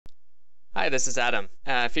Hi, this is Adam.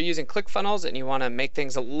 If you're using ClickFunnels and you want to make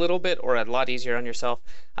things a little bit or a lot easier on yourself,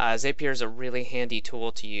 Zapier is a really handy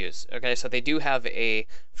tool to use. Okay, so they do have a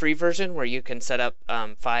free version where you can set up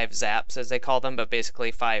 5 zaps, as they call them, but basically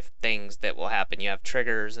 5 things that will happen. You have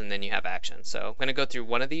triggers and then you have actions. So I'm going to go through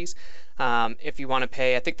one of these. If you want to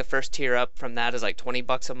pay, I think the first tier up from that is like 20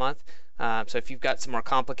 bucks a month. So if you've got some more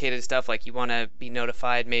complicated stuff, like you want to be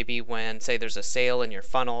notified maybe when, say, there's a sale in your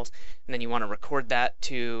funnels, and then you want to record that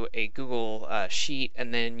to a Google sheet,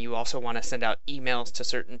 and then you also want to send out emails to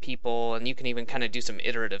certain people, and you can even kind of do some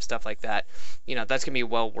iterative stuff like that. You know, that's going to be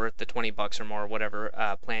well worth the 20 bucks or more,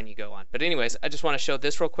 whatever plan you go on. But anyways, I just want to show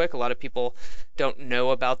this real quick. A lot of people don't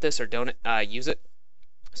know about this or don't use it.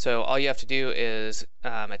 So all you have to do is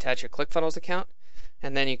attach your ClickFunnels account,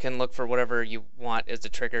 and then you can look for whatever you want as the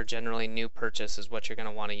trigger. Generally, new purchase is what you're going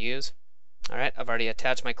to want to use. All right, I've already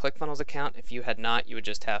attached my ClickFunnels account. If you had not, you would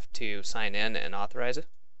just have to sign in and authorize it.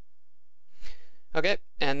 Okay,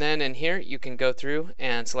 and then in here, you can go through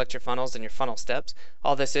and select your funnels and your funnel steps.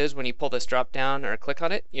 All this is, when you pull this drop down or click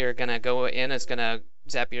on it, you're going to go in,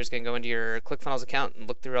 Zapier is going to go into your ClickFunnels account and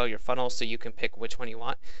look through all your funnels so you can pick which one you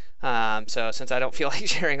want. So since I don't feel like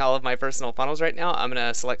sharing all of my personal funnels right now, I'm going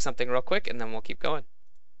to select something real quick and then we'll keep going.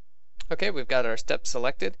 Okay, we've got our steps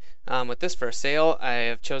selected. With this for a sale, I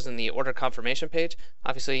have chosen the order confirmation page.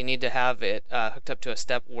 Obviously, you need to have it hooked up to a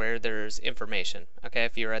step where there's information. Okay,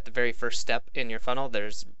 if you're at the very first step in your funnel,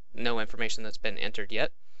 there's no information that's been entered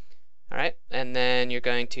yet. All right, and then you're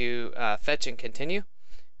going to fetch and continue.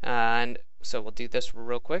 And so we'll do this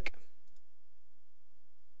real quick.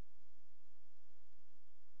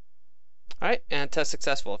 All right, and test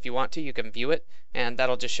successful. If you want to, you can view it, and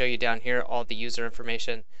that'll just show you down here all the user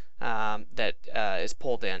information that is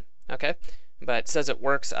pulled in. Okay, but it says it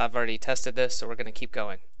works. I've already tested this, so we're going to keep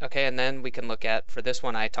going. Okay, and then we can look at, for this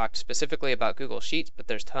one, I talked specifically about Google Sheets, but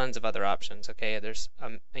there's tons of other options. Okay, there's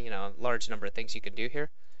a large number of things you can do here.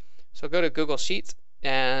 So go to Google Sheets,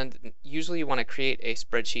 and usually you want to create a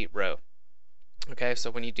spreadsheet row. Okay, so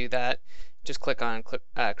when you do that, just click on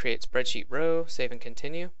Create Spreadsheet Row, save and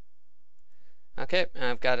continue. Okay, and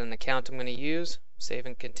I've got an account I'm going to use, save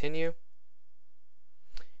and continue.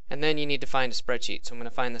 And then you need to find a spreadsheet. So I'm going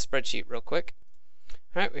to find the spreadsheet real quick.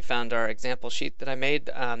 All right, we found our example sheet that I made.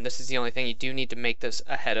 This is the only thing. You do need to make this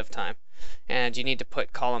ahead of time. And you need to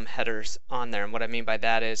put column headers on there. And what I mean by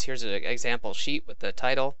that is, here's an example sheet with the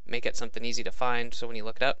title. Make it something easy to find so when you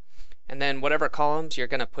look it up. And then whatever columns you're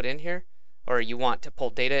going to put in here, or you want to pull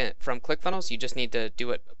data from ClickFunnels, you just need to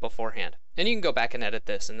do it beforehand. And you can go back and edit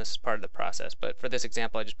this, and this is part of the process. But for this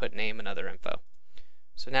example, I just put name and other info.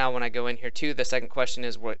 So now when I go in here too, the second question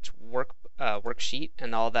is which worksheet,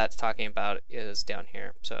 and all that's talking about is down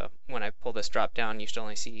here. So when I pull this drop down, you should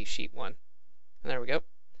only see sheet 1. And there we go.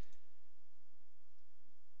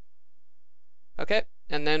 Okay,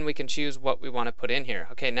 and then we can choose what we want to put in here.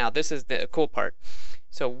 Okay, now this is the cool part.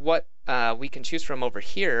 So what we can choose from over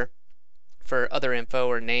here for other info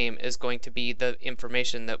or name is going to be the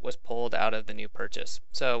information that was pulled out of the new purchase.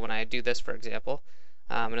 So when I do this, for example,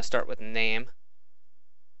 I'm going to start with name.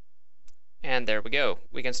 And there we go.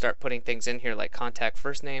 We can start putting things in here like contact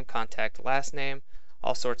first name, contact last name,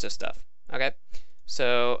 all sorts of stuff. Okay,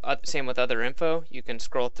 so same with other info. You can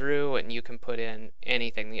scroll through and you can put in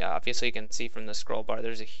anything. Obviously, you can see from the scroll bar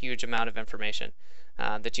there's a huge amount of information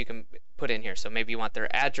that you can put in here. So maybe you want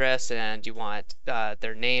their address and you want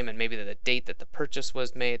their name and maybe the date that the purchase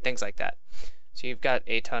was made, things like that. So you've got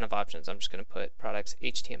a ton of options. I'm just going to put products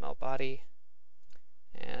HTML body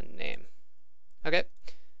and name. Okay.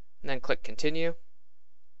 And then click continue.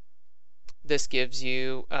 This gives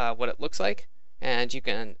you what it looks like, and you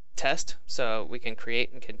can test, so we can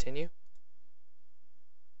create and continue.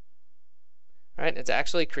 All right, it's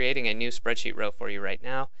actually creating a new spreadsheet row for you right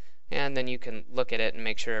now, and then you can look at it and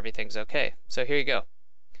make sure everything's okay. So here you go.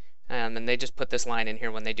 And they just put this line in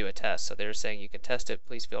here when they do a test, so they're saying you can test it,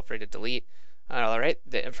 please feel free to delete. All right,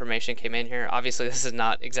 the information came in here. Obviously this is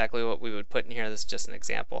not exactly what we would put in here, this is just an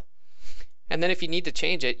example. And then if you need to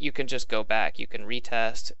change it, you can just go back. You can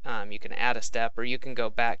retest, you can add a step, or you can go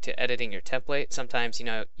back to editing your template. Sometimes,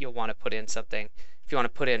 you'll want to put in something. If you want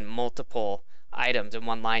to put in multiple items in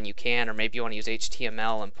one line, you can, or maybe you want to use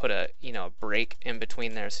HTML and put a break in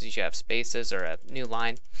between there so you have spaces or a new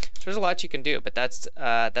line. So there's a lot you can do, but that's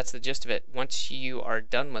the gist of it. Once you are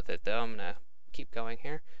done with it, though, I'm going to keep going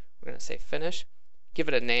here. We're going to say finish. Give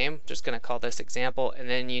it a name. Just going to call this example, and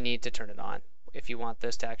then you need to turn it on if you want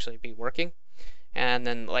this to actually be working. And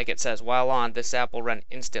then, like it says, while on, this app will run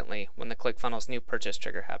instantly when the ClickFunnels new purchase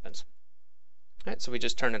trigger happens. All right, so we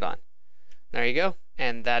just turn it on. There you go,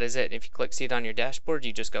 and that is it. If you click see it on your dashboard,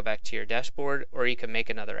 you just go back to your dashboard, or you can make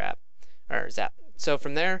another app. or Zap. So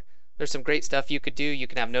from there, there's some great stuff you could do. You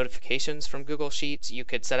can have notifications from Google Sheets. You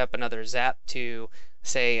could set up another Zap to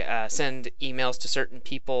say send emails to certain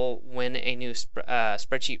people when a new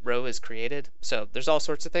spreadsheet row is created. So there's all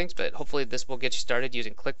sorts of things, but hopefully this will get you started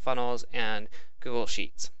using ClickFunnels and Google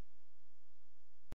Sheets.